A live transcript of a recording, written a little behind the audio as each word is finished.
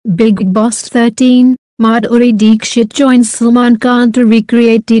Bigg Boss 13, Madhuri Dixit joins Salman Khan to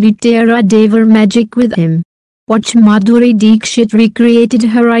recreate Didi Tera Dewar magic with him. Watch Madhuri Dixit recreated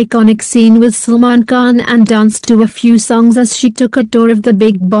her iconic scene with Salman Khan and danced to a few songs as she took a tour of the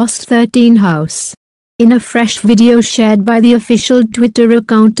Bigg Boss 13 house. In a fresh video shared by the official Twitter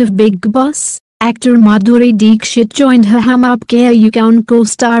account of Bigg Boss, actor Madhuri Dixit joined her Hum Aapke Hain Koun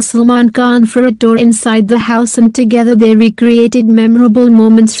co-star Salman Khan for a tour inside the house, and together they recreated memorable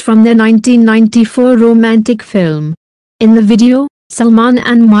moments from the 1994 romantic film. In the video, Salman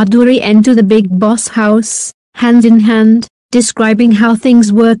and Madhuri enter the Bigg Boss house, hand in hand, describing how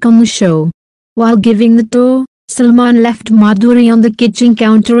things work on the show. While giving the tour, Salman left Madhuri on the kitchen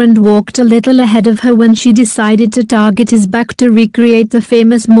counter and walked a little ahead of her when she decided to target his back to recreate the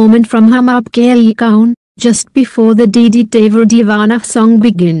famous moment from Hum Aapke Hain Koun, just before the Didi Tewar Deewana song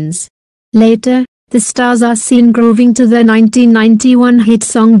begins. Later, the stars are seen grooving to the 1991 hit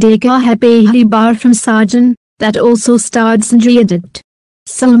song Dekha Hai Pehli Baar from Saajan, that also starred Sanjay Dutt.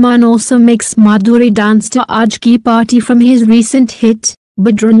 Salman also makes Madhuri dance to Aaj Ki Party from his recent hit,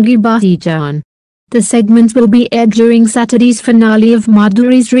 Bajrangi Bhaijaan. The segment will be aired during Saturday's finale of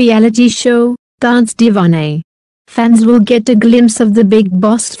Madhuri's reality show, Deewane. Fans will get a glimpse of the Bigg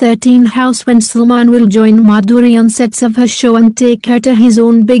Boss 13 house when Salman will join Madhuri on sets of her show and take her to his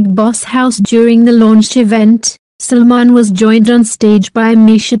own Bigg Boss house. During the launch event, Salman was joined on stage by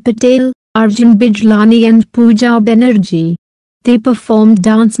Ameesha Patel, Arjun, Bijlani and Puja Banerjee. They performed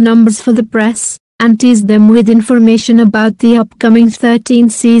dance numbers for the press and teased them with information about the upcoming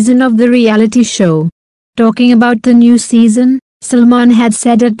 13th season of the reality show. Talking about the new season, Salman had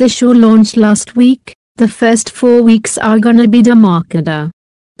said at the show launch last week, "The first 4 weeks are gonna be dhamaka.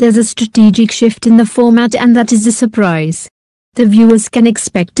 There's a strategic shift in the format and that is a surprise. The viewers can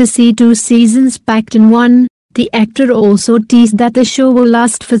expect to see 2 seasons packed in one." The actor also teased that the show will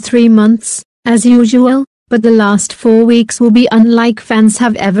last for 3 months, as usual, but the last 4 weeks will be unlike fans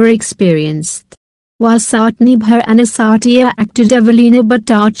have ever experienced. While Satni Bhar and Asatya actor Devalina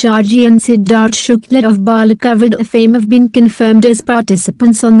Bhattacharjee and Siddharth Shukla of Balakavid fame have been confirmed as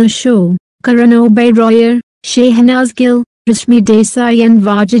participants on the show. Karan Oberoi, Shehnaz Gill, Rashmi Desai and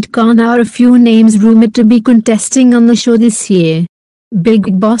Wajid Khan are a few names rumored to be contesting on the show this year.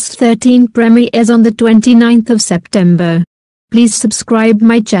 Bigg Boss 13 premieres on the 29th of September. Please subscribe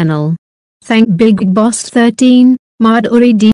my channel. Thank Bigg Boss 13, Madhuri Dixit.